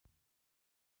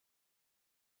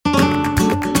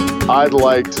I'd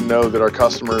like to know that our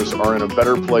customers are in a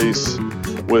better place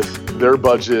with their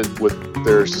budget, with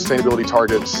their sustainability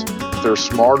targets. They're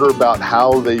smarter about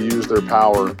how they use their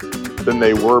power than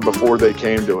they were before they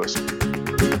came to us.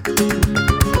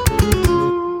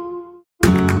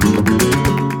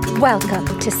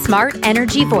 Welcome to Smart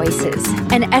Energy Voices,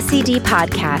 an SED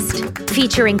podcast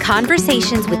featuring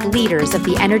conversations with leaders of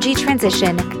the energy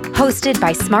transition, hosted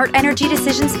by Smart Energy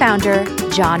Decisions founder,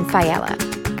 John Failla.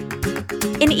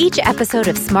 In each episode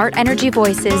of Smart Energy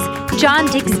Voices, John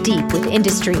digs deep with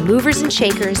industry movers and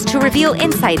shakers to reveal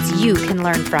insights you can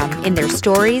learn from in their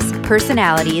stories,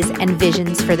 personalities, and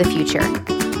visions for the future.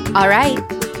 All right,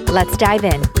 let's dive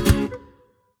in.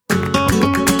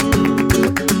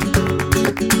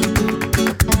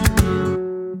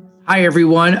 Hi,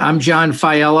 everyone. I'm John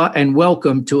Failla, and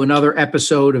welcome to another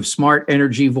episode of Smart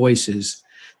Energy Voices.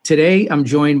 Today, I'm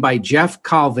joined by Jeff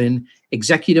Colvin,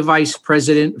 Executive Vice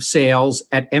President of Sales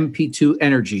at MP2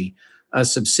 Energy, a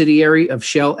subsidiary of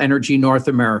Shell Energy North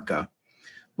America.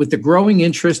 With the growing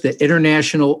interest that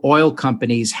international oil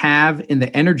companies have in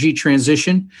the energy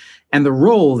transition and the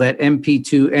role that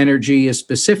MP2 Energy is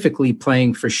specifically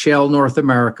playing for Shell North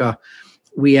America,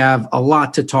 we have a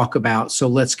lot to talk about, so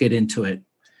let's get into it.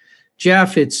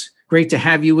 Jeff, it's great to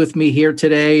have you with me here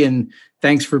today, and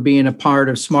thanks for being a part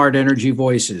of Smart Energy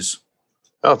Voices.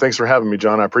 Oh, thanks for having me,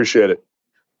 John. I appreciate it.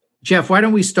 Jeff, why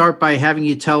don't we start by having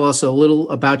you tell us a little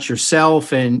about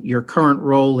yourself and your current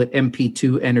role at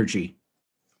MP2 Energy?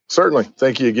 Certainly.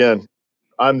 Thank you again.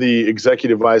 I'm the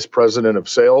Executive Vice President of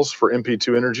Sales for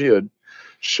MP2 Energy, a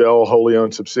Shell wholly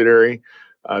owned subsidiary.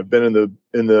 I've been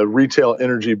in the retail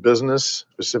energy business,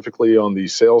 specifically on the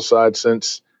sales side,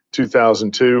 since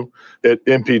 2002. At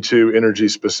MP2 Energy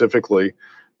specifically,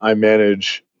 I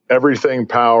manage everything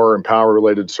power and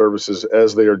power-related services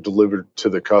as they are delivered to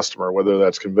the customer, whether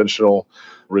that's conventional,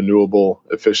 renewable,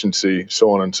 efficiency,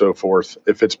 so on and so forth.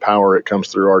 If it's power, it comes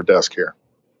through our desk here.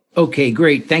 Okay,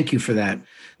 great. Thank you for that.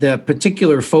 The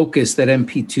particular focus that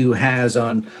MP2 has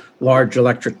on large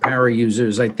electric power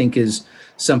users, I think, is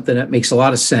something that makes a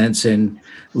lot of sense, and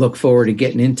look forward to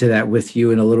getting into that with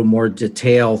you in a little more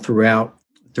detail throughout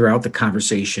the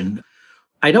conversation.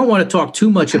 I don't want to talk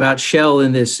too much about Shell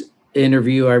in this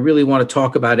interview. I really want to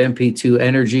talk about MP2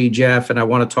 Energy, Jeff, and I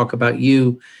want to talk about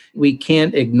you. We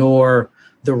can't ignore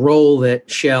the role that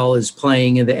Shell is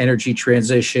playing in the energy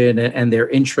transition and their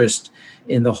interest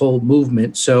in the whole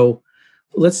movement. So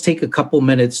let's take a couple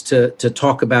minutes to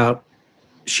talk about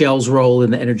Shell's role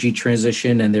in the energy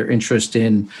transition and their interest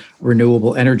in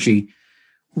renewable energy.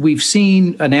 We've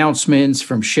seen announcements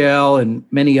from Shell and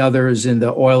many others in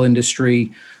the oil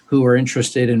industry who are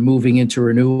interested in moving into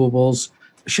renewables.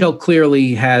 Shell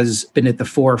clearly has been at the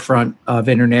forefront of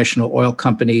international oil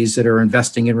companies that are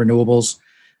investing in renewables.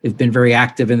 They've been very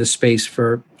active in the space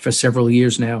for several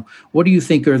years now. What do you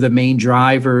think are the main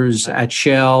drivers at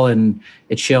Shell and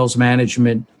at Shell's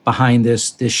management behind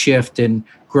this shift and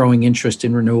growing interest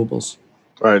in renewables?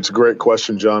 All right, it's a great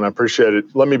question, John. I appreciate it.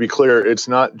 Let me be clear. It's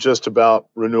not just about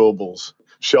renewables.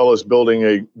 Shell is building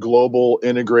a global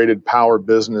integrated power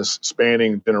business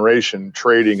spanning generation,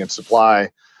 trading, and supply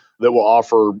that will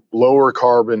offer lower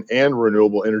carbon and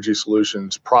renewable energy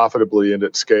solutions profitably and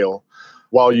at scale,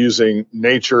 while using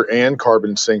nature and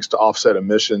carbon sinks to offset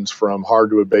emissions from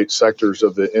hard-to-abate sectors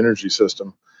of the energy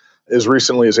system. As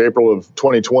recently as April of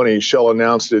 2020, Shell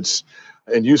announced its,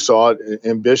 and you saw it,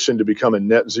 ambition to become a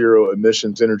net zero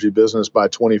emissions energy business by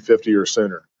 2050 or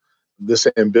sooner. This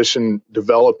ambition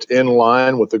developed in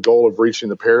line with the goal of reaching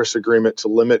the Paris Agreement to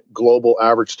limit global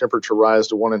average temperature rise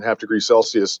to 1.5 degrees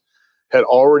Celsius, had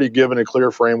already given a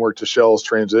clear framework to Shell's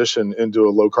transition into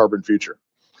a low-carbon future.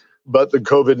 But the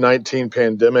COVID-19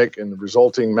 pandemic and the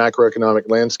resulting macroeconomic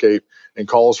landscape and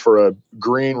calls for a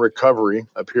green recovery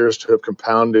appears to have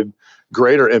compounded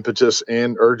greater impetus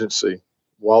and urgency.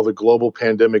 While the global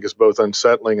pandemic is both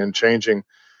unsettling and changing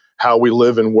how we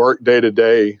live and work day to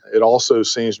day, it also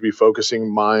seems to be focusing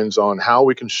minds on how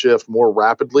we can shift more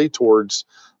rapidly towards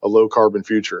a low-carbon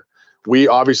future. We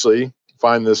obviously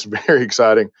find this very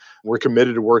exciting. We're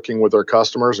committed to working with our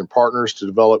customers and partners to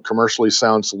develop commercially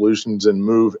sound solutions and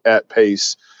move at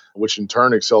pace, which in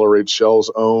turn accelerates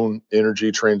Shell's own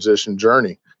energy transition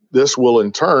journey. This will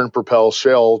in turn propel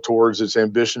Shell towards its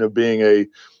ambition of being a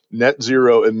net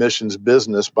zero emissions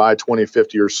business by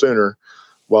 2050 or sooner,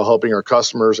 while helping our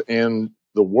customers and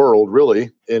the world really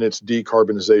in its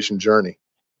decarbonization journey.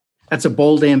 That's a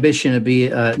bold ambition to be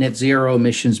a net zero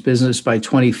emissions business by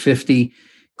 2050.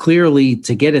 Clearly,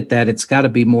 to get at that, it's got to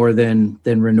be more than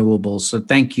renewables. So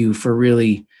thank you for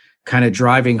really kind of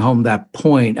driving home that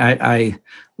point. I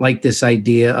like this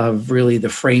idea of really the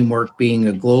framework being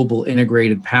a global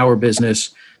integrated power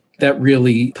business that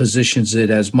really positions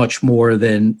it as much more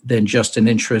than just an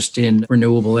interest in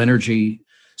renewable energy.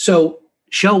 So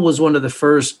Shell was one of the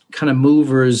first kind of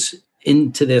movers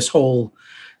into this whole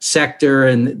sector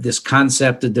and this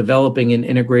concept of developing an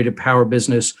integrated power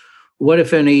business. What,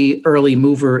 if any, early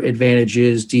mover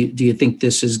advantages do you think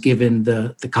this has given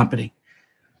the company?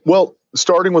 Well,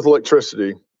 starting with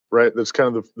electricity, right? That's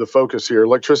kind of the focus here.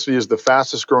 Electricity is the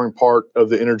fastest growing part of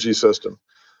the energy system.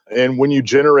 And when you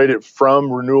generate it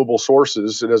from renewable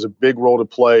sources, it has a big role to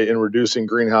play in reducing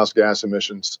greenhouse gas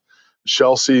emissions.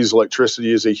 Shell sees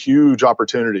electricity as a huge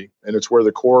opportunity, and it's where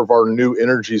the core of our new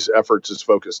energies efforts is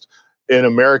focused. In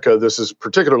America, this is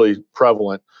particularly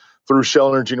prevalent. Through Shell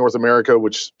Energy North America,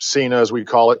 which SENA, as we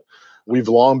call it, we've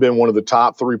long been one of the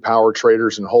top 3 power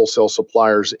traders and wholesale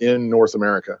suppliers in North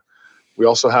America. We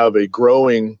also have a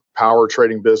growing power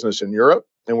trading business in Europe,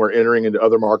 and we're entering into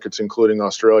other markets, including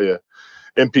Australia.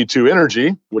 MP2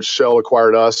 Energy, which Shell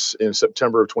acquired us in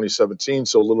September of 2017,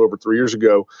 so a little over 3 years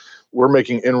ago, we're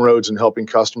making inroads in helping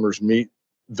customers meet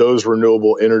those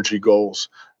renewable energy goals.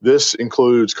 This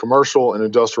includes commercial and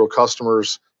industrial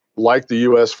customers like the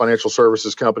U.S. financial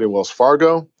services company Wells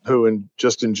Fargo, who in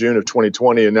June of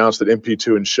 2020 announced that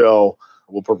MP2 and Shell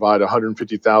will provide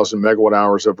 150,000 megawatt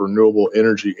hours of renewable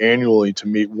energy annually to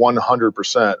meet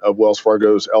 100% of Wells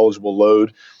Fargo's eligible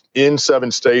load in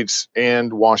 7 states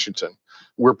and Washington.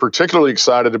 We're particularly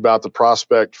excited about the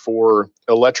prospect for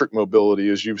electric mobility,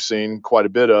 as you've seen quite a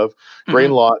bit of.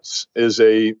 Grainlots is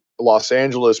a Los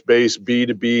Angeles-based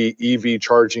B2B EV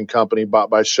charging company bought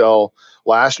by Shell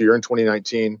last year in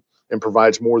 2019 and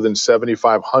provides more than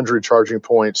 7,500 charging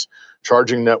points,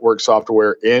 charging network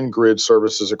software, and grid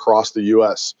services across the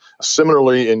U.S.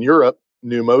 Similarly, in Europe,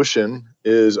 NewMotion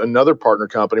is another partner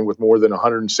company with more than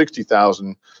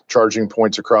 160,000 charging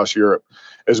points across Europe.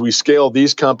 As we scale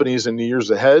these companies in the years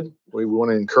ahead, we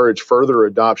want to encourage further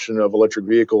adoption of electric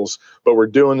vehicles, but we're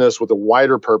doing this with a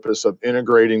wider purpose of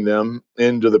integrating them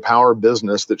into the power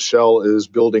business that Shell is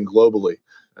building globally.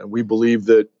 And we believe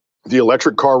that the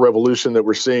electric car revolution that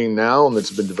we're seeing now and that's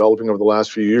been developing over the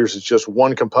last few years is just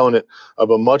one component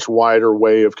of a much wider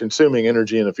way of consuming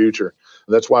energy in the future.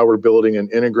 That's why we're building an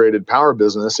integrated power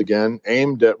business, again,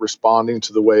 aimed at responding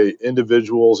to the way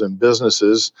individuals and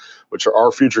businesses, which are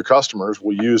our future customers,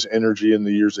 will use energy in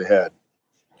the years ahead.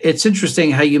 It's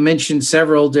interesting how you mentioned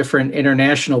several different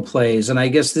international plays, and I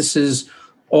guess this is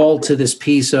all to this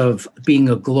piece of being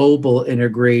a global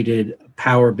integrated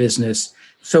power business.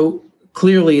 So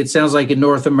clearly, it sounds like in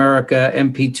North America,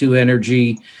 MP2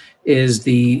 Energy is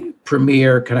the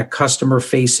premier kind of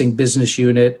customer-facing business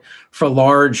unit for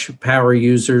large power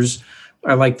users.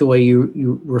 I like the way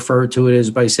you refer to it as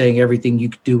by saying everything you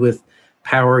could do with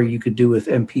power, you could do with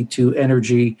MP2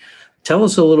 Energy. Tell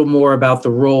us a little more about the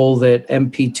role that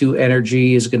MP2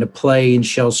 Energy is going to play in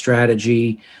Shell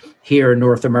strategy here in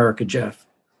North America, Jeff.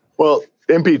 Well,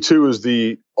 MP2 is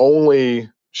the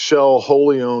only Shell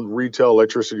wholly owned retail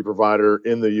electricity provider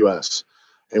in the U.S.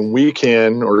 And we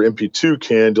can, or MP2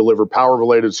 can, deliver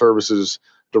power-related services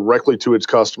directly to its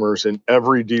customers in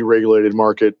every deregulated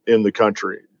market in the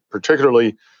country,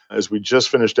 particularly as we just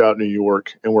finished out New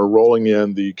York and we're rolling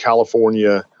in the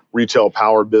California retail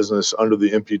power business under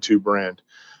the MP2 brand.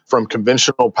 From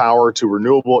conventional power to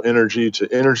renewable energy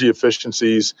to energy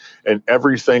efficiencies and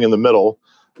everything in the middle,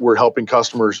 we're helping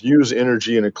customers use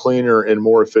energy in a cleaner and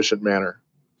more efficient manner.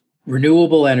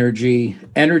 Renewable energy,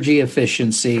 energy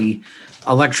efficiency,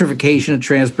 electrification of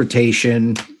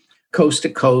transportation, coast to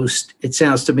coast. It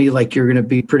sounds to me like you're going to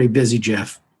be pretty busy,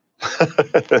 Jeff.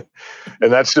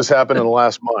 And that's just happened in the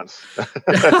last month.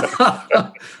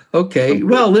 Okay.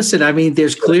 Well, listen, I mean,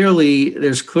 there's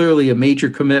clearly a major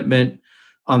commitment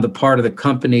on the part of the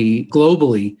company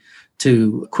globally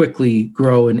to quickly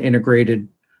grow an integrated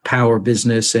power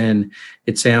business. And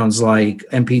it sounds like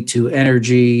MP2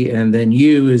 Energy and then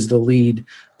you as the lead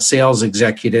sales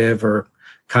executive are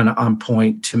kind of on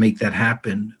point to make that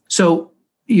happen. So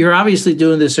you're obviously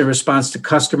doing this in response to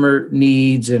customer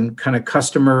needs and kind of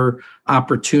customer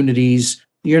opportunities.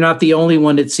 You're not the only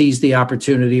one that sees the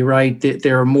opportunity, right?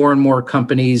 There are more and more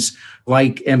companies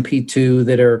like MP2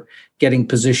 that are getting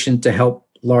positioned to help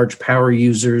large power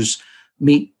users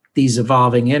meet these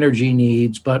evolving energy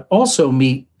needs, but also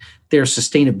meet their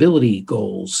sustainability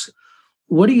goals.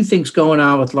 What do you think's going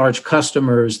on with large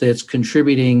customers that's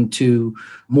contributing to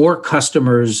more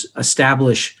customers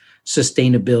establish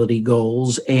sustainability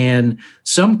goals and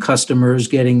some customers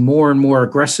getting more and more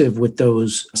aggressive with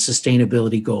those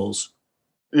sustainability goals?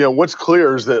 What's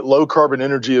clear is that low carbon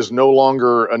energy is no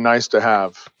longer a nice to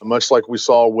have. Much like we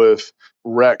saw with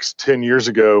REX 10 years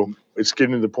ago, it's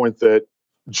getting to the point that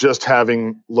just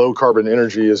having low carbon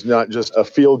energy is not just a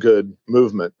feel good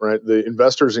movement, right? The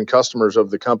investors and customers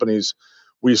of the companies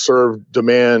we serve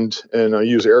demand, and I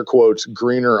use air quotes,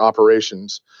 greener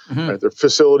operations. Right? Their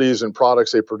facilities and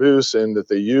products they produce and that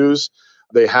they use,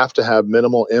 they have to have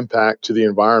minimal impact to the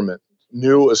environment.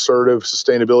 New assertive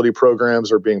sustainability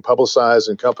programs are being publicized,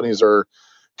 and companies are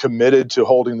committed to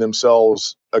holding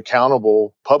themselves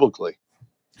accountable publicly.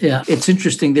 Yeah, it's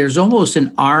interesting. There's almost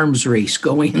an arms race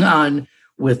going on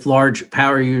with large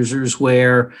power users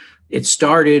where it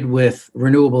started with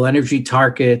renewable energy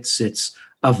targets. It's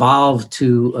evolved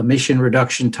to emission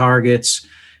reduction targets.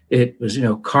 It was,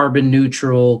 carbon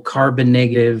neutral, carbon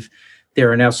negative.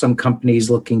 There are now some companies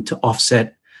looking to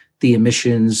offset the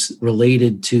emissions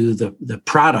related to the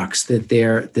products that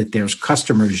their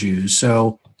customers use.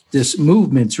 So this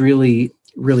movement's really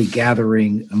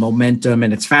gathering momentum,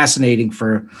 and it's fascinating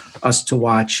for us to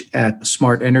watch at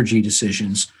Smart Energy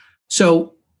Decisions.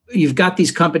 So you've got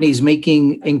these companies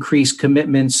making increased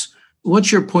commitments.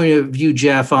 What's your point of view,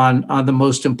 Jeff, on the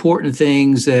most important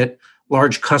things that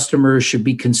large customers should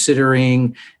be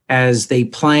considering as they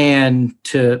plan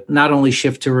to not only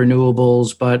shift to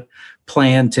renewables, but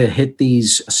plan to hit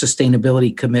these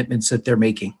sustainability commitments that they're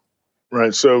making?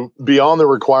 Right. So beyond the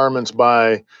requirements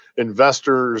by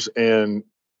investors and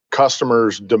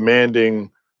customers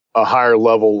demanding a higher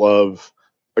level of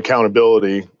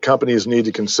accountability, companies need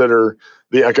to consider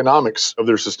the economics of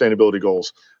their sustainability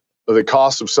goals. The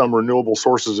cost of some renewable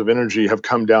sources of energy have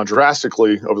come down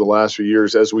drastically over the last few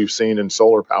years, as we've seen in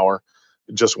solar power.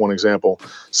 Just one example.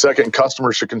 Second,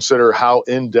 customers should consider how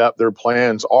in-depth their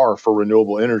plans are for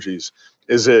renewable energies.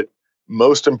 Is it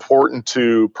most important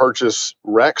to purchase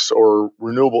RECs or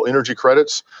renewable energy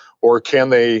credits, or can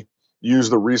they use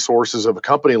the resources of a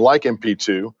company like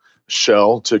MP2,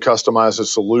 Shell, to customize a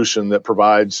solution that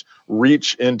provides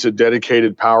reach into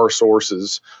dedicated power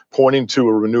sources, pointing to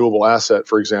a renewable asset,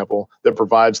 for example, that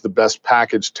provides the best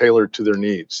package tailored to their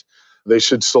needs? They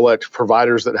should select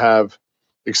providers that have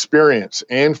experience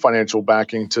and financial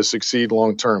backing to succeed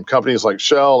long-term. Companies like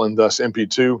Shell and thus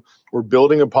MP2, we're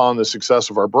building upon the success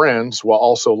of our brands while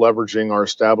also leveraging our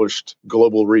established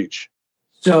global reach.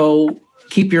 So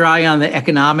keep your eye on the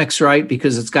economics, right?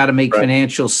 Because it's got to make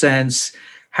financial sense,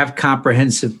 have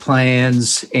comprehensive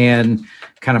plans, and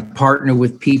kind of partner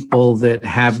with people that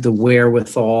have the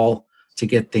wherewithal to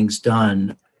get things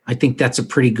done. I think that's a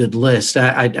pretty good list.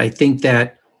 I think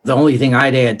that the only thing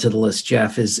I'd add to the list,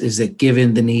 Jeff, is that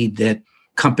given the need that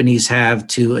companies have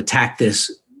to attack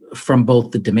this from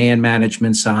both the demand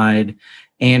management side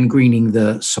and greening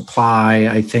the supply,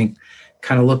 I think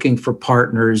kind of looking for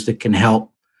partners that can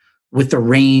help with a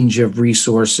range of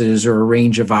resources or a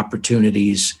range of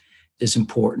opportunities is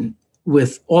important.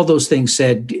 With all those things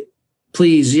said,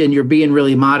 please, and you're being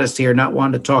really modest here, not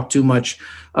wanting to talk too much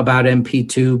about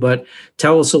MP2, but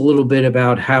tell us a little bit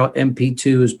about how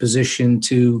MP2 is positioned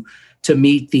to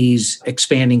meet these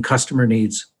expanding customer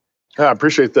needs. I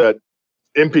appreciate that.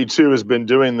 MP2 has been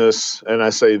doing this, and I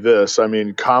say this, I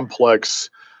mean, complex,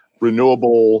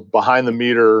 renewable, behind the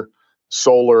meter,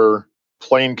 solar,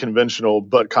 plain conventional,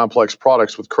 but complex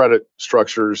products with credit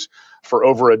structures for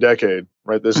over a decade,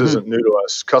 right? This isn't new to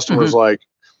us. Customers like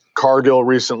Cargill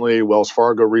recently, Wells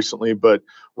Fargo recently, but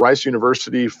Rice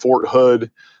University, Fort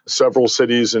Hood, several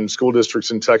cities and school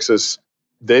districts in Texas,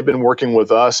 they've been working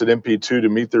with us at MP2 to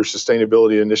meet their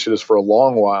sustainability initiatives for a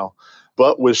long while.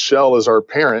 But with Shell as our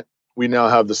parent, we now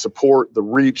have the support, the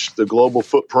reach, the global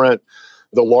footprint,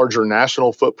 the larger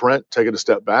national footprint, take it a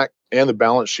step back, and the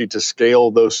balance sheet to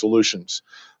scale those solutions.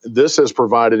 This has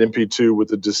provided MP2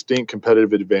 with a distinct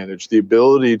competitive advantage, the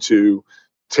ability to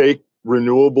take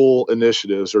renewable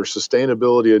initiatives or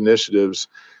sustainability initiatives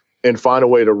and find a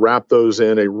way to wrap those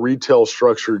in a retail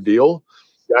structured deal.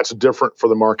 That's different for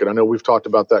the market. I know we've talked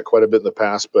about that quite a bit in the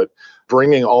past, but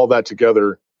bringing all that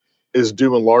together is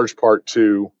due in large part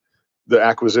to the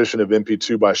acquisition of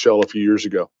MP2 by Shell a few years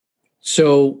ago.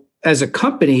 So as a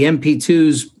company,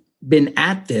 MP2's been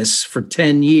at this for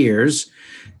 10 years.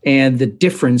 And the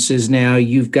difference is now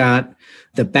you've got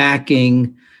the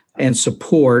backing and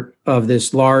support of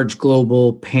this large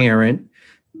global parent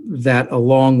that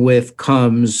along with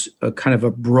comes a kind of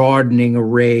a broadening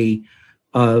array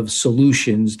of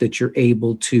solutions that you're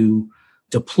able to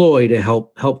deploy to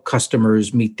help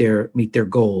customers meet their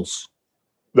goals.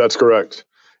 That's correct.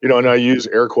 And I use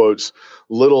air quotes,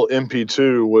 little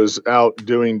MP2 was out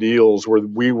doing deals where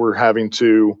we were having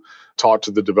to talk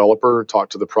to the developer, talk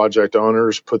to the project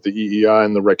owners, put the EEI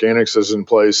and the REC annexes in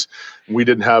place. We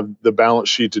didn't have the balance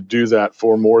sheet to do that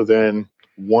for more than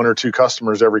one or two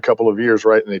customers every couple of years,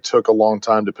 right? And they took a long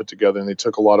time to put together, and they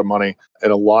took a lot of money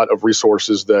and a lot of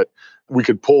resources that we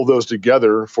could pull those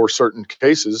together for certain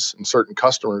cases and certain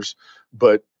customers.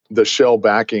 But the Shell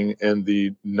backing and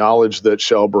the knowledge that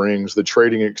Shell brings, the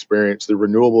trading experience, the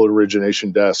renewable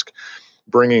origination desk,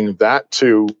 bringing that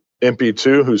to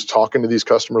MP2, who's talking to these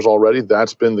customers already,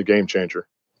 that's been the game changer.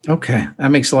 Okay,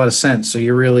 that makes a lot of sense. So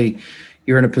you're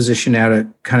in a position now to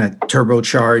kind of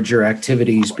turbocharge your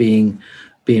activities, being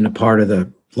a part of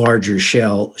the larger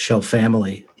Shell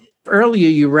family. Earlier,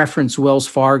 you referenced Wells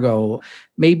Fargo.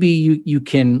 Maybe you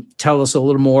can tell us a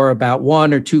little more about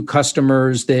one or two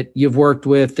customers that you've worked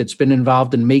with that's been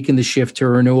involved in making the shift to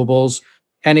renewables.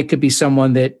 And it could be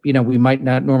someone that, we might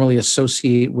not normally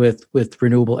associate with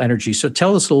renewable energy. So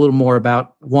tell us a little more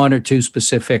about one or two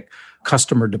specific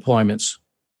customer deployments.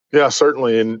 Yeah,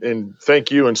 certainly. And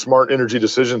thank you and Smart Energy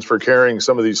Decisions for carrying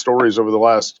some of these stories over the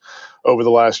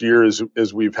last year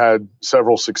as we've had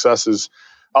several successes.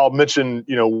 I'll mention,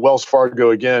 Wells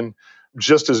Fargo again.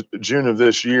 Just as June of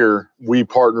this year, we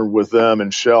partnered with them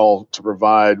and Shell to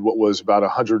provide what was about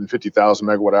 150,000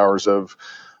 megawatt hours of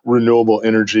renewable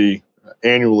energy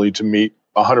annually to meet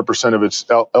 100% of its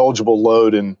eligible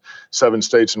load in 7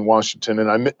 states in Washington.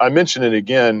 And I mention it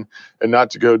again, and not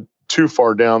to go too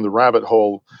far down the rabbit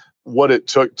hole, what it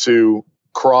took to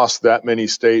cross that many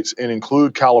states and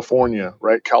include California,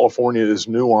 right? California is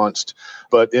nuanced,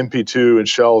 but MP2 and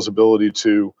Shell's ability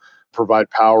to provide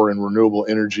power and renewable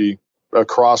energy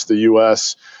across the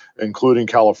U.S., including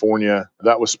California,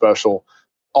 that was special.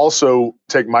 Also,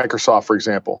 take Microsoft, for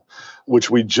example, which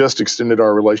we just extended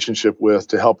our relationship with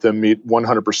to help them meet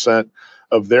 100%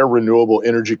 of their renewable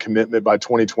energy commitment by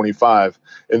 2025.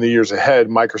 In the years ahead,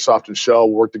 Microsoft and Shell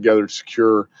work together to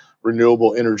secure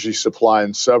renewable energy supply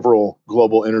in several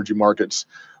global energy markets.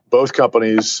 Both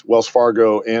companies, Wells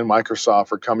Fargo and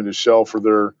Microsoft, are coming to Shell for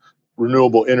their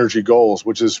renewable energy goals,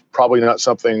 which is probably not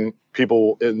something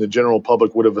people in the general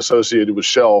public would have associated with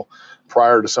Shell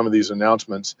prior to some of these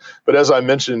announcements. But as I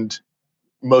mentioned,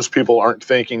 most people aren't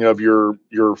thinking of your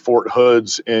Fort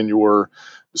Hoods and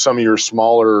some of your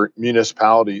smaller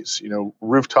municipalities.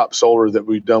 Rooftop solar that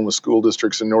we've done with school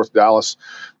districts in North Dallas,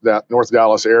 that North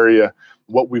Dallas area,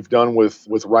 what we've done with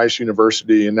Rice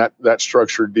University and that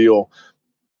structured deal.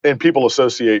 And people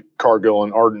associate Cargill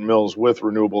and Ardent Mills with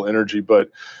renewable energy, but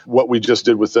what we just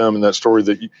did with them and that story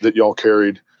that y'all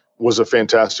carried was a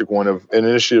fantastic one of an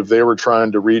initiative they were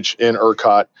trying to reach in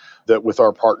ERCOT, that with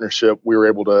our partnership, we were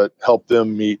able to help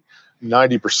them meet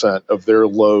 90% of their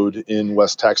load in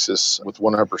West Texas with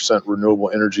 100%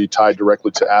 renewable energy tied directly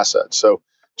to assets. So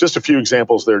just a few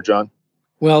examples there, John.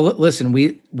 Well, listen,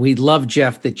 we love,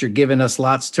 Jeff, that you're giving us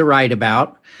lots to write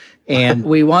about. And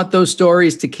we want those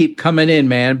stories to keep coming in,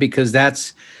 man, because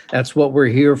that's what we're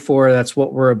here for. That's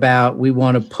what we're about. We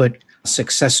want to put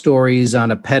success stories on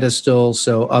a pedestal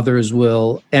so others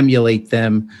will emulate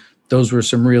them. Those were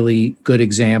some really good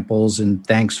examples, and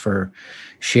thanks for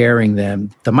sharing them.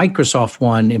 The Microsoft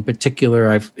one in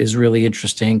particular is really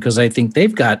interesting because I think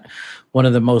they've got one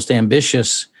of the most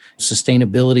ambitious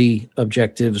sustainability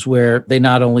objectives, where they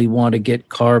not only want to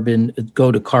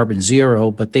go to carbon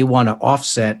zero, but they want to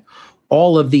offset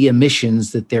all of the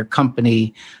emissions that their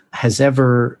company has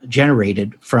ever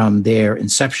generated from their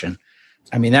inception.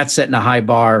 I mean, that's setting a high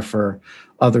bar for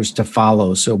others to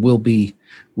follow. So we'll be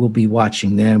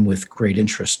watching them with great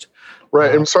interest.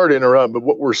 Right. I'm sorry to interrupt, but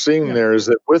what we're seeing there is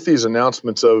that with these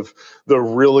announcements of the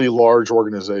really large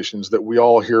organizations that we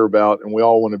all hear about and we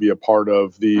all want to be a part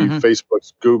of, the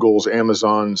Facebooks, Googles,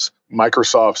 Amazons,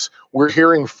 Microsofts, we're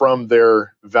hearing from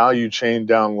their value chain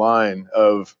down line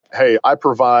of, hey, I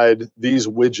provide these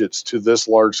widgets to this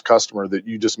large customer that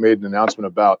you just made an announcement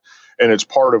about, and it's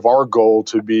part of our goal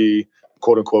to be,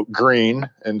 quote unquote, green.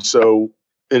 And so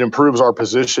it improves our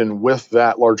position with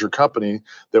that larger company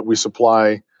that we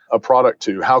supply a product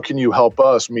to. How can you help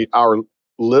us meet our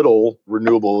little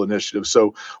renewable initiative?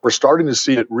 So we're starting to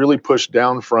see it really push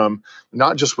down from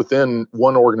not just within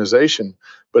one organization,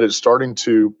 but it's starting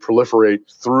to proliferate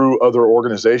through other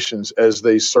organizations as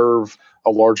they serve a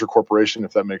larger corporation,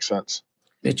 if that makes sense.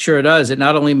 It sure does. It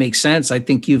not only makes sense, I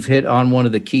think you've hit on one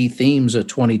of the key themes of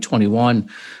 2021,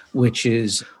 which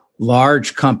is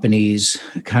large companies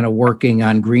kind of working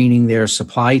on greening their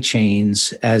supply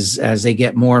chains as they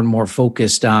get more and more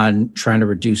focused on trying to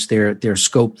reduce their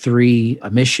scope 3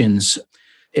 emissions.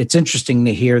 It's interesting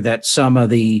to hear that some of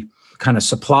the kind of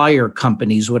supplier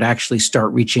companies would actually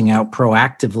start reaching out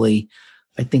proactively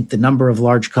I think the number of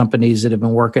large companies that have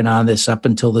been working on this up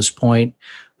until this point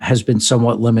has been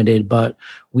somewhat limited, but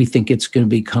we think it's going to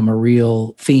become a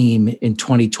real theme in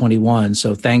 2021.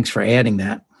 So thanks for adding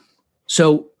that.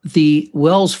 So the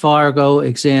Wells Fargo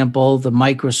example, the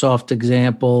Microsoft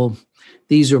example,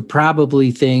 these are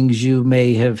probably things you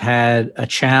may have had a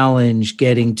challenge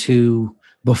getting to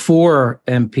before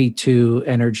MP2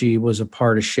 Energy was a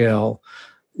part of Shell.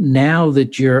 Now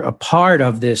that you're a part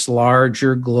of this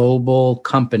larger global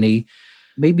company,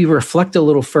 maybe reflect a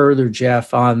little further,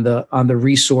 Jeff, on the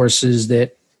resources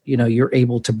that you're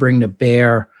able to bring to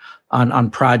bear on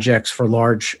projects for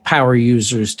large power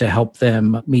users to help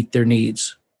them meet their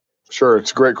needs. Sure,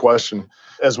 it's a great question.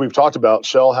 As we've talked about,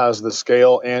 Shell has the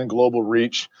scale and global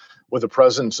reach with a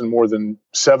presence in more than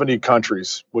 70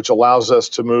 countries, which allows us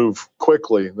to move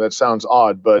quickly. That sounds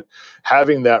odd, but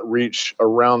having that reach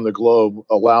around the globe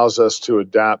allows us to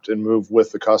adapt and move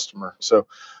with the customer. So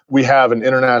we have an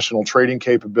international trading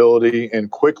capability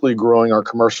and quickly growing our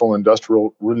commercial and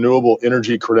industrial renewable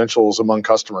energy credentials among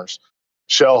customers.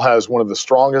 Shell has one of the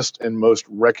strongest and most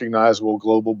recognizable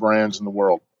global brands in the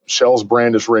world. Shell's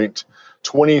brand is ranked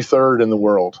 23rd in the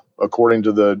world, according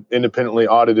to the independently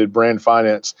audited Brand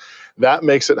Finance. That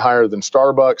makes it higher than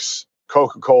Starbucks,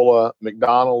 Coca-Cola,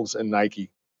 McDonald's, and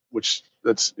Nike, which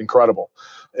that's incredible.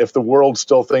 If the world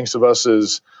still thinks of us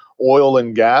as oil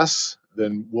and gas,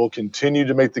 then we'll continue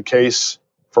to make the case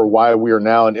for why we are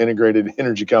now an integrated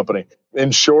energy company. In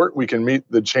short, we can meet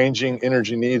the changing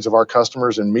energy needs of our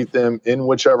customers and meet them in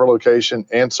whichever location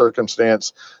and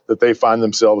circumstance that they find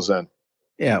themselves in.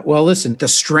 Yeah, well, listen, the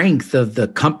strength of the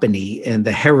company and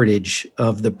the heritage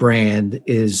of the brand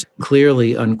is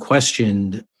clearly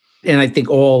unquestioned. And I think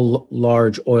all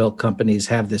large oil companies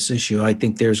have this issue. I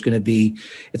think it's going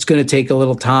to take a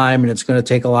little time and it's going to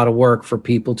take a lot of work for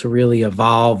people to really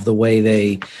evolve the way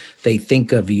they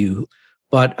think of you.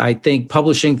 But I think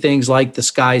publishing things like the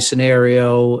Sky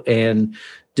Scenario and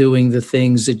doing the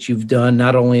things that you've done,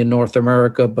 not only in North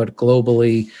America, but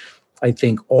globally, I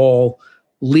think all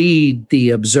lead the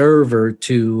observer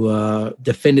to a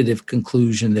definitive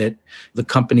conclusion that the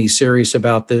company's serious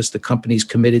about this, the company's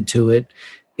committed to it,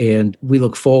 and we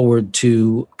look forward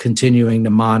to continuing to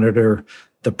monitor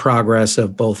the progress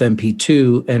of both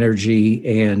MP2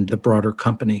 Energy and the broader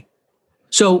company.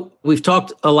 So we've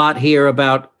talked a lot here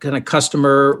about kind of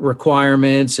customer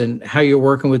requirements and how you're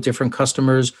working with different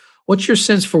customers. What's your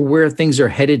sense for where things are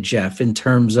headed, Jeff, in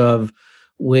terms of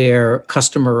where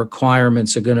customer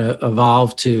requirements are going to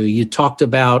evolve to? You talked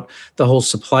about the whole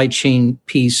supply chain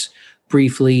piece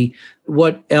briefly.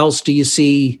 What else do you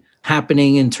see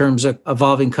happening in terms of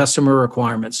evolving customer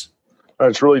requirements?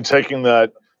 It's really taking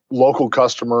that local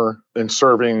customer and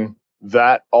serving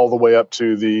that all the way up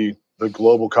to the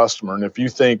global customer. And if you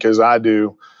think, as I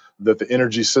do, that the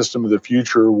energy system of the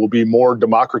future will be more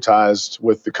democratized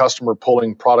with the customer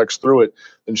pulling products through it,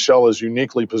 then Shell is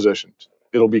uniquely positioned.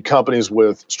 It'll be companies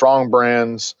with strong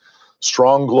brands,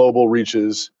 strong global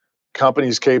reaches,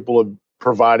 companies capable of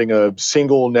providing a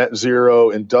single net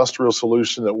zero industrial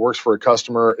solution that works for a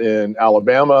customer in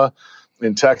Alabama,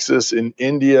 in Texas, in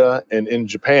India, and in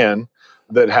Japan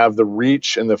that have the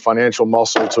reach and the financial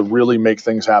muscle to really make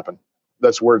things happen.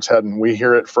 That's where it's heading. We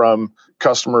hear it from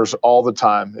customers all the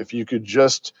time. If you could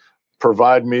just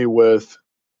provide me with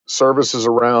services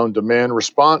around demand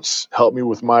response, help me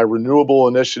with my renewable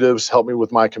initiatives, help me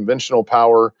with my conventional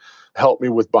power, help me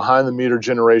with behind the meter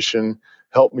generation,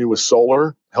 help me with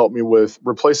solar, help me with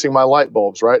replacing my light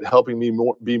bulbs, right? Helping me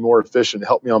be more efficient,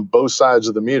 help me on both sides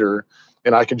of the meter.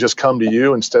 And I can just come to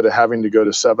you instead of having to go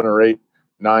to 7 or 8,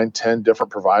 9, 10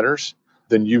 different providers,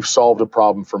 then you've solved a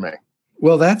problem for me.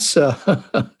 Well, that's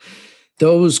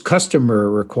those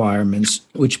customer requirements,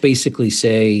 which basically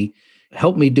say,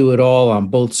 help me do it all on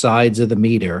both sides of the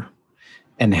meter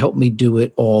and help me do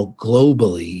it all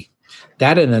globally.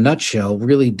 That in a nutshell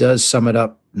really does sum it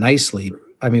up nicely.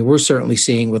 I mean, we're certainly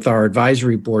seeing with our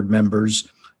advisory board members,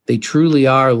 they truly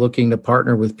are looking to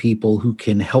partner with people who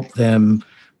can help them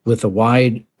with a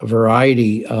wide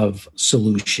variety of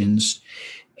solutions.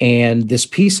 And this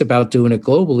piece about doing it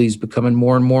globally is becoming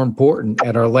more and more important.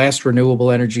 At our last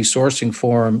Renewable Energy Sourcing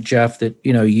Forum, Jeff, that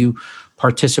you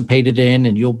participated in,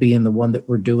 and you'll be in the one that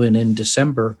we're doing in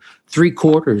December,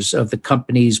 3/4 of the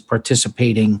companies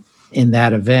participating in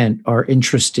that event are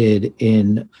interested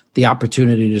in the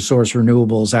opportunity to source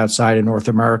renewables outside of North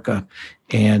America.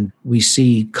 And we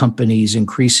see companies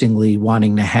increasingly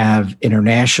wanting to have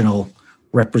international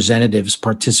representatives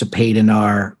participate in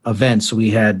our events.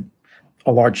 We had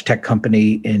a large tech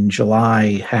company in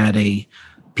July had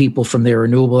people from their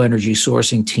renewable energy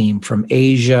sourcing team from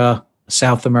Asia,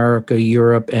 South America,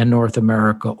 Europe, and North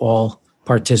America all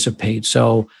participate.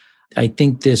 So I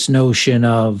think this notion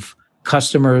of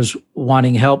customers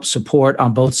wanting help, support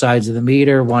on both sides of the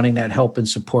meter, wanting that help and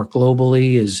support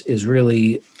globally is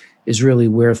really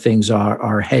where things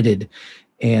are headed.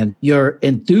 And your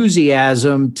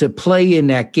enthusiasm to play in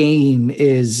that game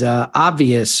is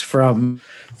obvious from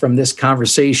this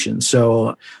conversation.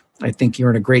 So I think you're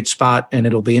in a great spot, and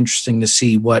it'll be interesting to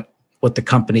see what the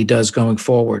company does going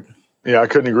forward. Yeah, I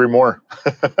couldn't agree more.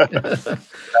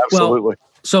 Absolutely. Well,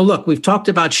 so look, we've talked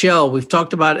about Shell, we've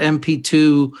talked about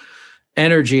MP2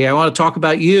 Energy. I want to talk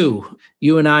about you.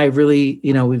 You and I really,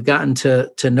 we've gotten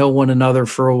to know one another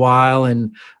for a while,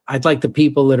 and I'd like the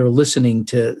people that are listening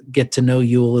to get to know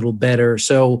you a little better.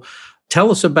 So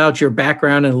tell us about your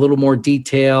background in a little more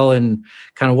detail and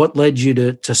kind of what led you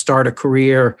to start a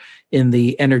career in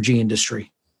the energy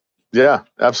industry. Yeah,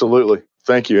 absolutely.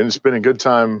 Thank you. And it's been a good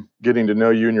time getting to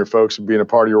know you and your folks and being a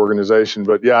part of your organization.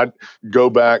 But yeah, I'd go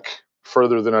back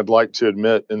further than I'd like to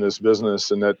admit in this business,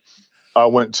 and that I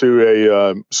went to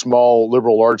a small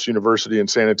liberal arts university in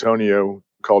San Antonio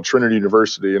called Trinity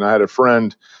University, and I had a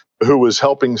friend who was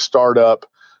helping start up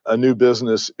a new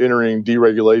business entering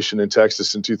deregulation in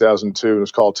Texas in 2002. It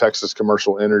was called Texas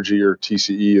Commercial Energy, or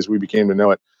TCE, as we became to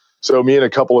know it. So me and a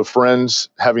couple of friends,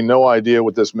 having no idea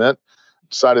what this meant,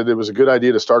 decided it was a good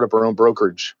idea to start up our own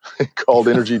brokerage called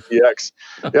Energy TX.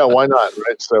 Yeah, why not,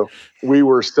 right? So we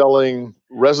were selling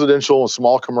residential and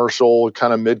small commercial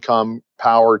kind of midcom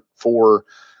power for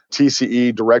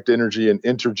TCE, Direct Energy, and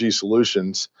Entergy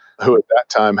Solutions, who at that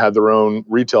time had their own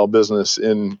retail business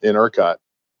in ERCOT.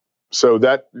 So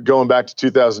that, going back to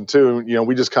 2002,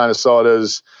 we just kind of saw it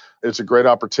as it's a great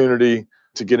opportunity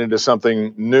to get into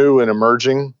something new and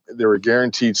emerging. There were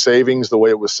guaranteed savings. The way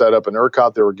it was set up in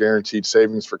ERCOT, there were guaranteed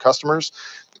savings for customers.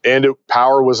 And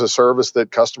power was a service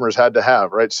that customers had to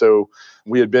have, right? So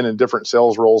we had been in different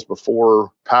sales roles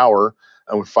before power,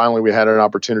 and finally we had an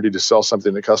opportunity to sell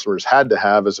something that customers had to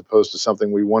have as opposed to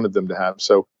something we wanted them to have.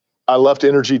 So I left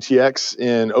Energy TX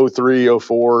in 03,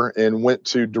 04 and went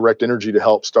to Direct Energy to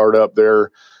help start up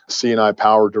their C&I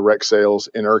power direct sales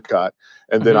in ERCOT.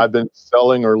 And then I've been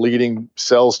selling or leading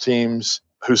sales teams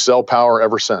who sell power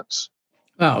ever since.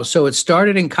 Wow. So it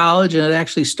started in college, and it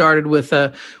actually started with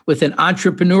an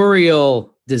entrepreneurial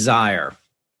desire.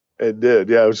 It did.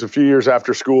 Yeah, it was a few years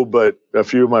after school, but a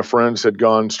few of my friends had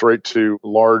gone straight to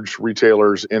large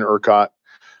retailers in ERCOT.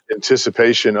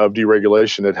 Anticipation of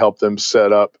deregulation had helped them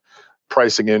set up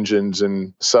pricing engines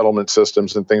and settlement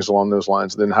systems and things along those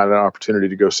lines, and then had an opportunity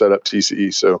to go set up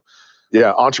TCE. So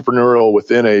yeah, entrepreneurial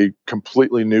within a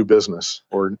completely new business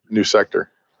or new sector.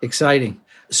 Exciting.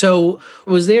 So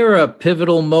was there a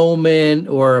pivotal moment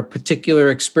or a particular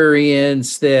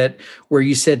experience where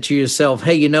you said to yourself,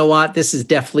 hey, you know what, this is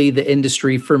definitely the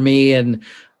industry for me, and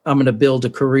I'm going to build a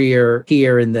career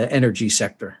here in the energy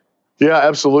sector? Yeah,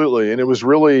 absolutely. And it was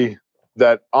really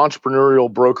that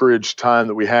entrepreneurial brokerage time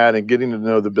that we had and getting to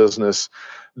know the business.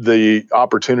 The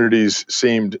opportunities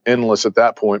seemed endless at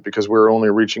that point because we were only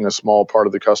reaching a small part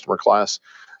of the customer class.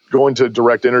 Going to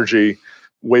Direct Energy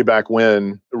way back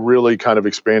when really kind of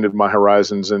expanded my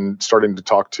horizons and starting to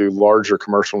talk to larger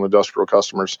commercial and industrial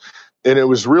customers. And it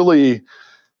was really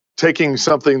taking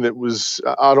something that was,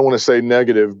 I don't want to say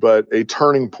negative, but a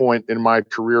turning point in my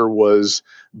career was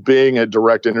being at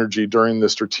Direct Energy during the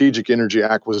strategic energy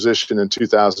acquisition in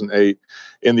 2008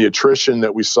 and the attrition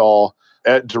that we saw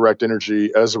at Direct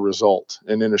Energy as a result.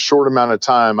 And in a short amount of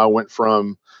time, I went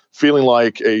from feeling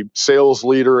like a sales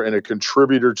leader and a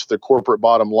contributor to the corporate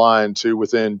bottom line to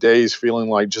within days feeling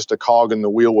like just a cog in the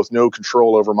wheel with no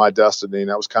control over my destiny. And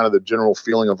that was kind of the general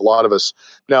feeling of a lot of us.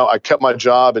 Now, I kept my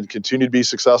job and continued to be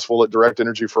successful at Direct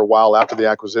Energy for a while after the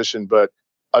acquisition, but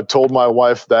I told my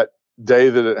wife that day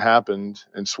that it happened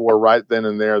and swore right then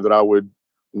and there that I would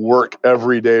work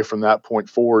every day from that point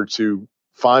forward to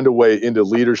find a way into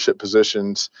leadership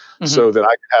positions so that I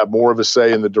could have more of a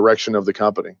say in the direction of the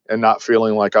company and not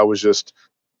feeling like I was just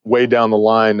way down the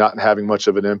line, not having much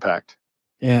of an impact.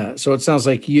 Yeah. So it sounds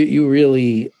like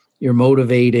you're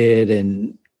motivated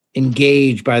and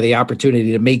engaged by the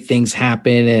opportunity to make things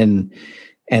happen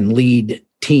and lead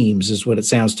teams is what it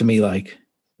sounds to me like.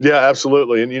 Yeah,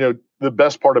 absolutely. And, the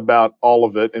best part about all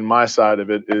of it and my side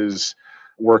of it is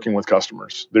working with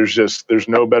customers. There's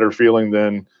no better feeling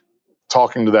than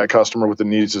talking to that customer with the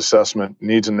needs assessment,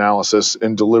 needs analysis,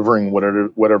 and delivering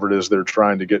whatever it is they're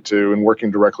trying to get to and working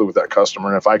directly with that customer.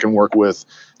 And if I can work with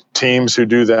teams who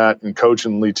do that and coach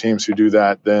and lead teams who do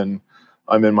that, then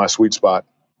I'm in my sweet spot.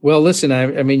 Well, listen,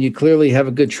 I mean, you clearly have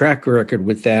a good track record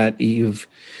with that. You've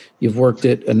worked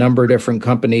at a number of different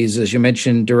companies, as you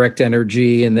mentioned, Direct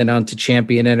Energy, and then on to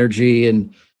Champion Energy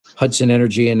and Hudson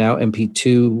Energy, and now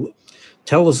MP2.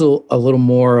 Tell us a little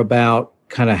more about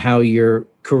kind of how your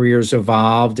career's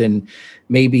evolved, and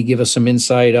maybe give us some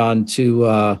insight onto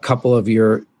a couple of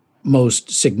your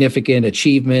most significant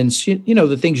achievements,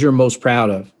 the things you're most proud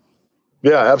of.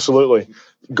 Yeah, absolutely.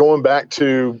 Going back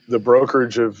to the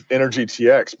brokerage of Energy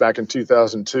TX back in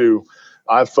 2002,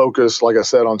 I focused, like I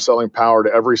said, on selling power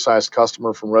to every size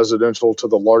customer, from residential to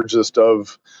the largest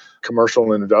of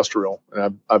commercial and industrial.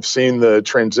 And I've seen the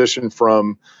transition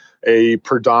from a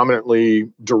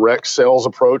predominantly direct sales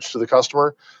approach to the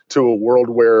customer to a world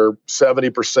where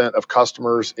 70% of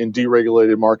customers in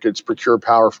deregulated markets procure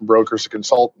power from brokers and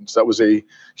consultants. That was a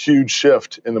huge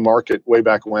shift in the market way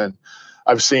back when.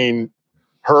 I've seen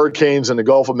hurricanes in the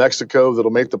Gulf of Mexico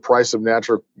that'll make the price of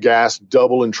natural gas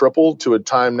double and triple, to a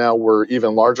time now where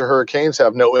even larger hurricanes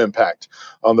have no impact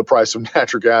on the price of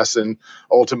natural gas and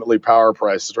ultimately power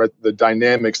prices, right? The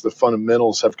dynamics, the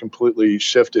fundamentals have completely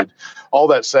shifted. All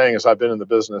that saying is I've been in the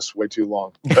business way too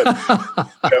long. But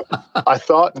I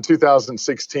thought in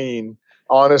 2016,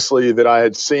 honestly, that I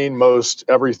had seen most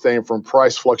everything from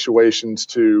price fluctuations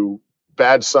to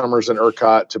bad summers in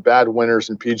ERCOT to bad winters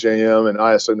in PJM and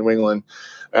ISO New England.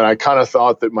 And I kind of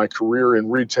thought that my career in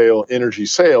retail energy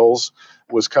sales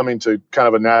was coming to kind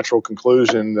of a natural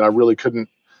conclusion, that I really couldn't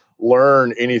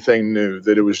learn anything new,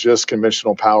 that it was just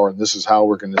conventional power and this is how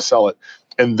we're going to sell it.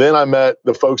 And then I met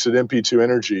the folks at MP2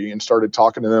 Energy and started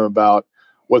talking to them about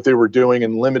what they were doing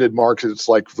in limited markets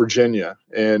like Virginia,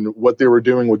 and what they were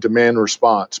doing with demand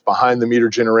response, behind the meter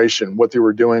generation, what they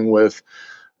were doing with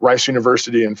Rice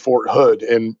University in Fort Hood.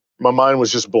 And my mind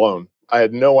was just blown. I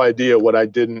had no idea what I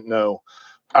didn't know.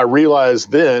 I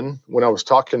realized then, when I was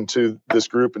talking to this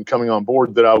group and coming on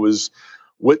board, that I was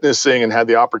witnessing and had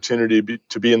the opportunity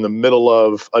to be in the middle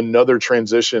of another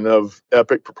transition of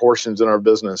epic proportions in our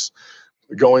business,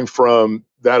 going from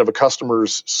that of a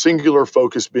customer's singular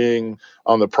focus being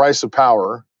on the price of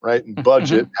power, right, and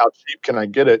budget, how cheap can I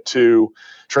get it, to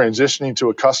transitioning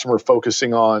to a customer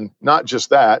focusing on not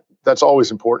just that, that's always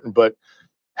important, but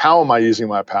how am I using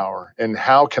my power, and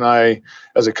how can I,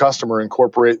 as a customer,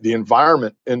 incorporate the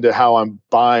environment into how I'm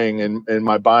buying and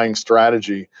my buying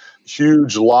strategy.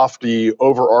 Huge, lofty,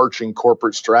 overarching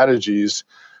corporate strategies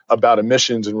about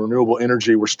emissions and renewable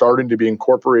energy were starting to be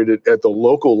incorporated at the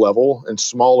local level in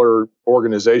smaller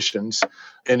organizations,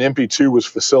 and MP2 was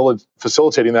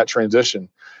facilitating that transition.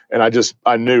 And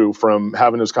I knew from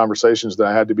having those conversations that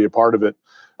I had to be a part of it.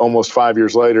 Almost 5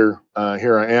 years later,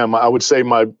 here I am. I would say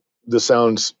this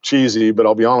sounds cheesy, but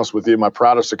I'll be honest with you, my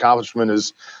proudest accomplishment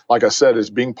is, like I said, is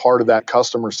being part of that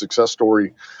customer success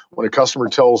story. When a customer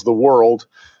tells the world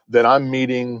that I'm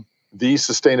meeting these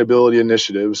sustainability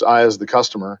initiatives, I as the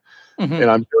customer, and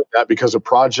I'm doing that because of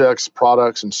projects,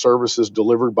 products, and services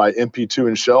delivered by MP2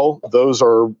 and Shell, those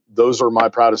are my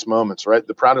proudest moments, right?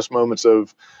 The proudest moments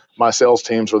of my sales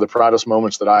teams are the proudest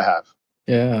moments that I have.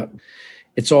 Yeah.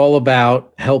 It's all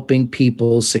about helping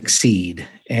people succeed.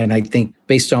 And I think,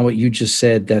 based on what you just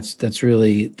said, that's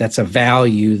a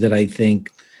value that I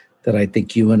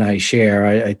think you and I share.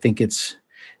 I think it's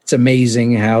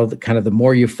amazing how the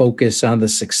more you focus on the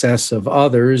success of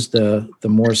others, the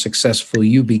more successful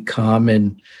you become.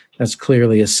 And that's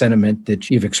clearly a sentiment that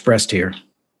you've expressed here.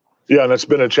 Yeah, and that's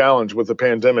been a challenge with the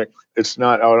pandemic. It's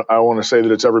not, I want to say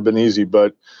that it's ever been easy,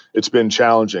 but it's been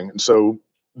challenging. And so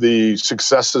the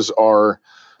successes are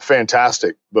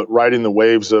fantastic, but riding the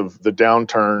waves of the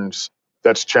downturns,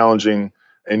 that's challenging.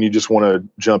 And you just want to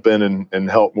jump in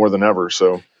and help more than ever.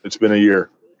 So it's been a year.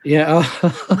 Yeah,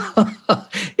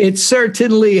 it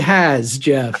certainly has,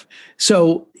 Jeff.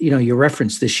 So, you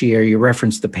referenced this year, you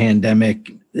referenced the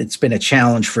pandemic. It's been a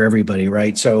challenge for everybody,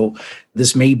 right? So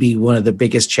this may be one of the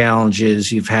biggest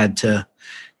challenges you've had to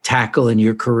tackle in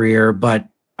your career, but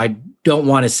I don't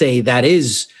want to say that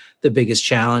is the biggest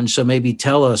challenge. So maybe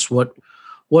tell us what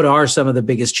are some of the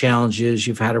biggest challenges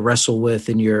you've had to wrestle with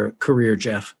in your career,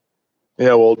 Jeff?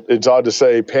 Yeah, well, it's odd to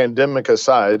say, pandemic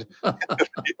aside. I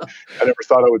never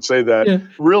thought I would say that. Yeah.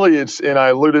 Really, and I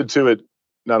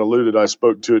I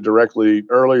spoke to it directly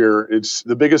earlier. It's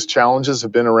the biggest challenges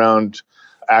have been around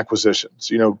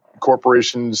acquisitions.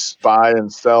 Corporations buy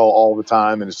and sell all the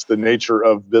time, and it's the nature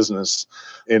of business.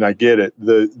 And I get it.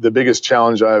 The biggest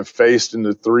challenge I've faced in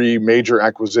the 3 major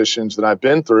acquisitions that I've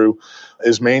been through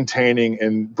is maintaining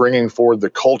and bringing forward the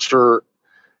culture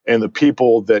and the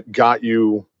people that got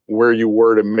you where you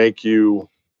were to make you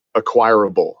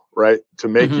acquirable, right? To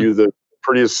make you the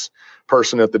prettiest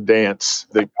person at the dance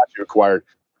that got you acquired.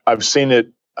 I've seen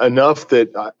it enough that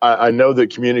I know that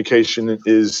communication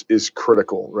is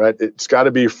critical, right? It's got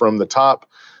to be from the top,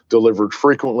 delivered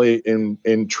frequently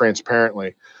and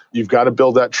transparently. You've got to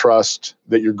build that trust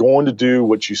that you're going to do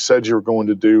what you said you were going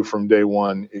to do from day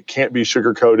one. It can't be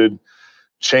sugar-coated.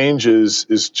 Change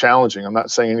is challenging. I'm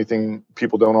not saying anything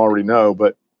people don't already know,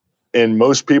 and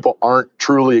most people aren't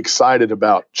truly excited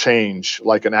about change,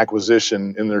 like an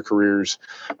acquisition in their careers.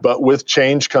 But with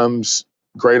change comes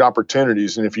great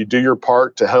opportunities. And if you do your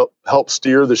part to help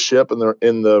steer the ship in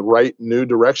the right new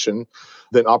direction,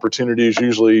 then opportunity is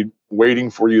usually waiting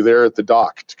for you there at the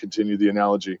dock, to continue the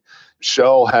analogy.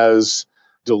 Shell has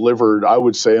delivered, I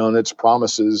would say, on its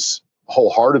promises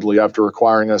wholeheartedly after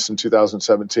acquiring us in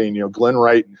 2017. Glenn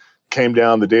Wright came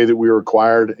down the day that we were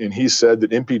acquired, and he said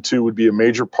that MP2 would be a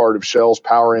major part of Shell's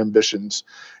power ambitions.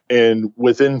 And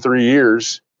within 3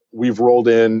 years, we've rolled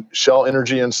in Shell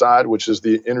Energy inside, which is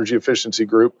the energy efficiency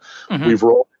group. Mm-hmm. We've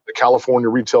rolled the California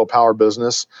retail power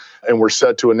business, and we're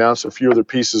set to announce a few other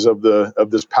pieces of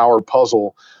this power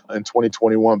puzzle in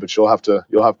 2021. But you'll have to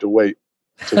wait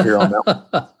to hear on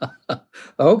that one.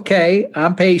 Okay,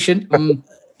 I'm patient.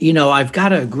 I've got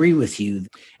to agree with you.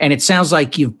 And it sounds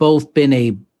like you've both been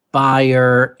a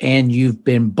buyer and you've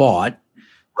been bought.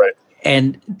 Right.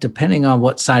 And depending on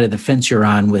what side of the fence you're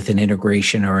on with an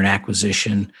integration or an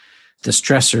acquisition, the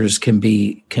stressors can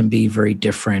be very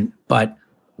different. But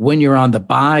when you're on the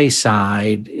buy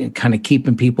side, kind of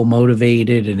keeping people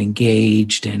motivated and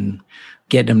engaged and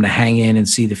getting them to hang in and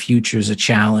see the future is a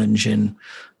challenge. And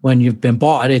when you've been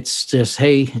bought, it's just,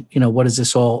 hey, what does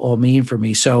this all mean for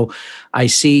me? So I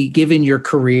see, given your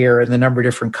career and the number of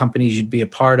different companies you'd be a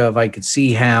part of, I could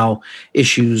see how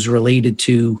issues related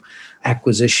to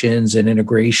acquisitions and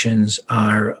integrations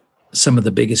are some of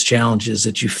the biggest challenges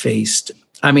that you faced.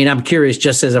 I mean, I'm curious,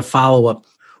 just as a follow-up,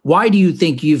 why do you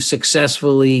think you've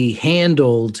successfully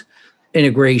handled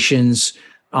integrations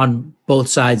on both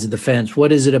sides of the fence?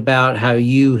 What is it about how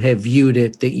you have viewed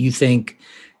it that you think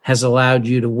has allowed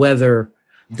you to weather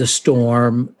the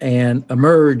storm and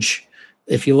emerge,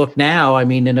 if you look now,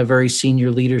 in a very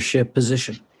senior leadership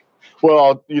position?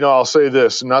 Well, I'll say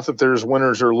this, not that there's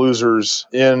winners or losers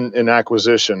in an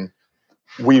acquisition.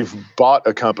 We've bought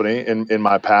a company in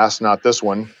my past, not this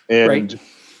one, and right.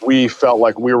 We felt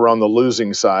like we were on the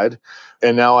losing side.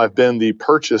 And now I've been the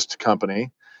purchased company,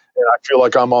 and I feel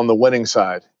like I'm on the winning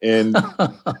side. And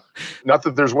not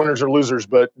that there's winners or losers,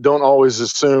 but don't always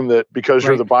assume that because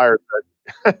you're the buyer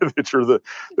that you're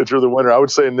the winner. I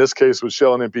would say in this case with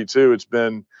Shell and MP2, it's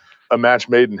been a match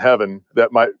made in heaven.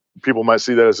 People might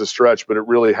see that as a stretch, but it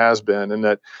really has been. And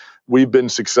that we've been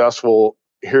successful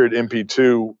here at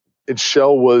MP2. And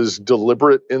Shell was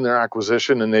deliberate in their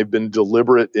acquisition, and they've been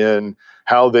deliberate in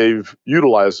how they've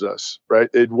utilized us, right?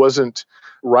 It wasn't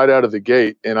right out of the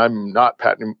gate, and I'm not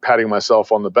patting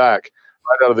myself on the back.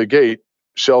 Right out of the gate,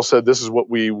 Shell said, this is what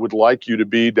we would like you to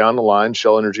be down the line,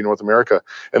 Shell Energy North America.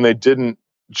 And they didn't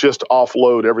just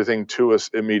offload everything to us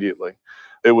immediately.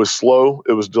 It was slow,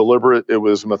 it was deliberate, it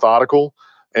was methodical,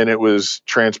 and it was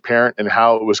transparent in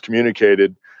how it was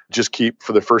communicated.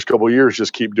 For the first couple of years,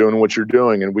 just keep doing what you're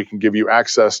doing, and we can give you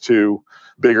access to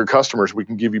bigger customers. We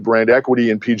can give you brand equity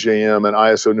in PJM and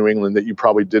ISO New England that you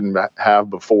probably didn't have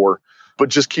before. But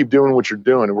just keep doing what you're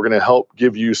doing, and we're going to help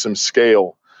give you some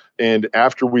scale. And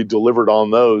after we delivered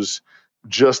on those,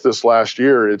 just this last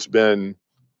year, it's been,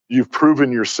 you've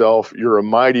proven yourself. You're a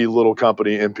mighty little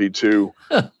company, MP2,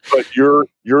 but you're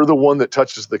the one that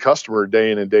touches the customer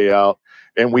day in and day out.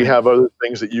 And we have other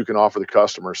things that you can offer the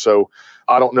customer. So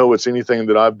I don't know it's anything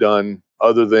that I've done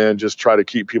other than just try to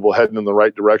keep people heading in the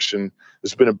right direction.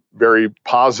 It's been a very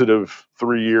positive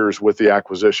 3 years with the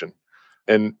acquisition.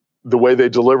 And the way they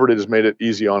delivered it has made it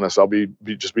easy on us. I'll be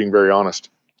just being very honest.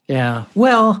 Yeah.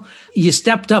 Well, you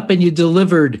stepped up and you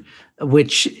delivered,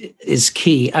 which is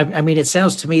key. I mean, it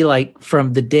sounds to me like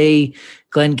from the day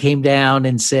Glenn came down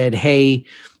and said, hey,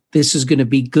 this is going to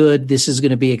be good. This is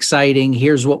going to be exciting.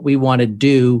 Here's what we want to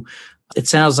do. It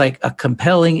sounds like a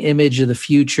compelling image of the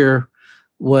future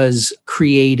was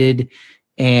created.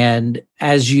 And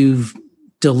as you've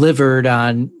delivered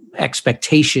on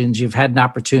expectations, you've had an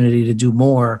opportunity to do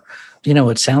more.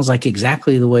 It sounds like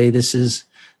exactly the way this is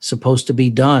supposed to be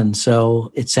done.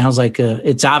 So it sounds like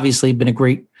it's obviously been a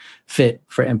great fit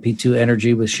for MP2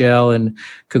 Energy with Shell, and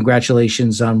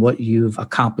congratulations on what you've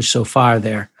accomplished so far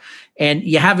there. And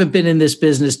you haven't been in this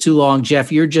business too long,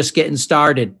 Jeff. You're just getting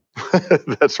started.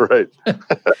 That's right.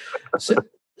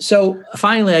 So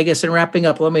finally, I guess in wrapping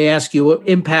up, let me ask you, what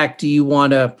impact do you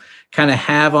want to kind of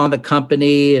have on the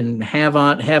company and have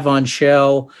on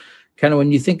Shell? Kind of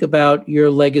when you think about your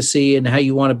legacy and how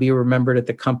you want to be remembered at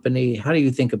the company, how do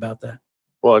you think about that?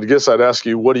 Well, I guess I'd ask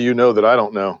you, what do you know that I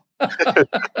don't know?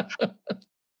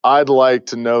 I'd like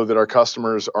to know that our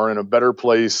customers are in a better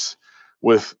place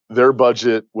with their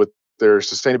budget, with their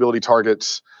sustainability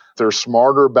targets. They're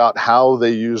smarter about how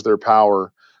they use their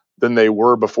power than they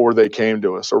were before they came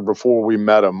to us or before we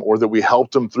met them, or that we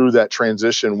helped them through that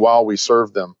transition while we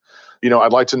served them.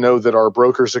 I'd like to know that our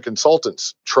brokers and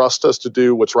consultants trust us to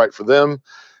do what's right for them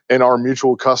and our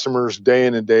mutual customers day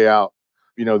in and day out.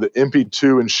 The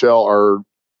MP2 and Shell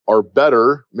are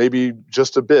better, maybe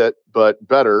just a bit, but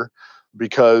better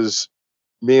because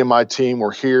me and my team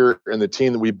were here and the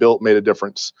team that we built made a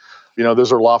difference.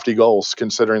 Those are lofty goals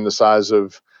considering the size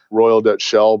of Royal Dutch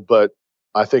Shell, but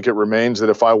I think it remains that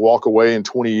if I walk away in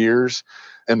 20 years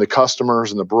and the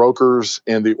customers and the brokers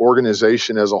and the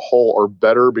organization as a whole are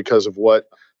better because of what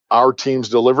our teams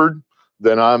delivered,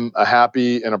 then I'm a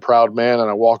happy and a proud man, and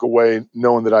I walk away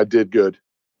knowing that I did good.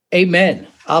 Amen.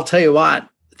 I'll tell you what,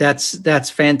 that's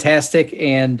fantastic.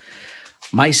 And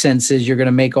my sense is you're going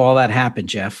to make all that happen,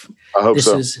 Jeff. I hope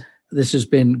so. This has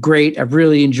been great. I've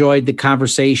really enjoyed the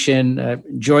conversation. I've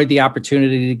enjoyed the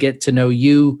opportunity to get to know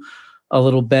you a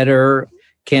little better.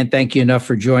 Can't thank you enough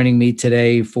for joining me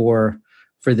today for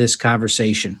this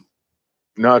conversation.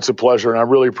 No, it's a pleasure. And I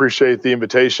really appreciate the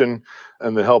invitation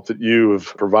and the help that you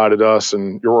have provided us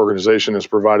and your organization has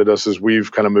provided us as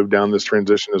we've kind of moved down this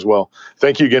transition as well.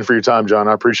 Thank you again for your time, John.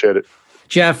 I appreciate it.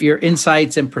 Jeff, your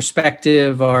insights and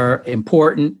perspective are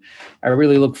important. I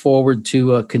really look forward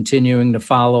to continuing to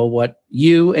follow what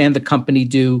you and the company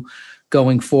do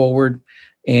going forward,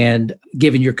 and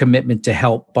given your commitment to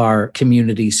help our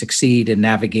community succeed and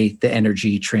navigate the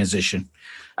energy transition.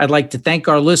 I'd like to thank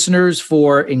our listeners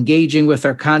for engaging with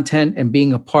our content and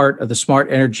being a part of the Smart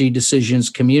Energy Decisions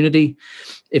community.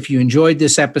 If you enjoyed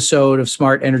this episode of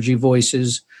Smart Energy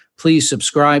Voices, please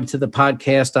subscribe to the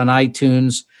podcast on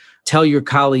iTunes. Tell your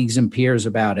colleagues and peers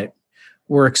about it.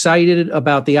 We're excited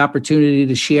about the opportunity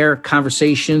to share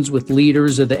conversations with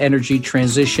leaders of the energy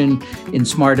transition in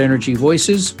Smart Energy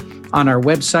Voices on our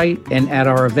website and at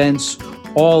our events,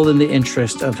 all in the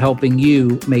interest of helping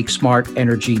you make smart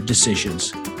energy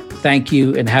decisions. Thank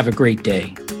you and have a great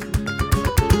day.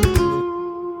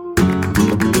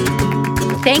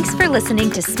 Thanks for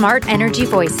listening to Smart Energy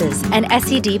Voices, an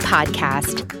SED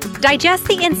podcast. Digest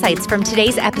the insights from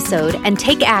today's episode and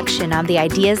take action on the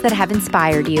ideas that have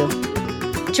inspired you.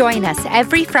 Join us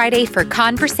every Friday for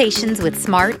conversations with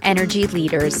smart energy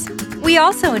leaders. We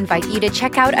also invite you to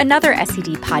check out another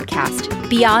SED podcast,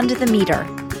 Beyond the Meter.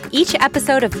 Each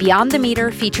episode of Beyond the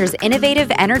Meter features innovative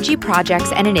energy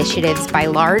projects and initiatives by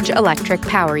large electric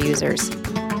power users.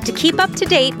 To keep up to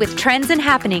date with trends and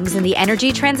happenings in the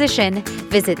energy transition,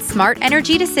 visit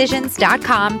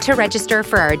smartenergydecisions.com to register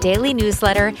for our daily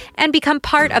newsletter and become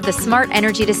part of the Smart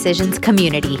Energy Decisions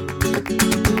community.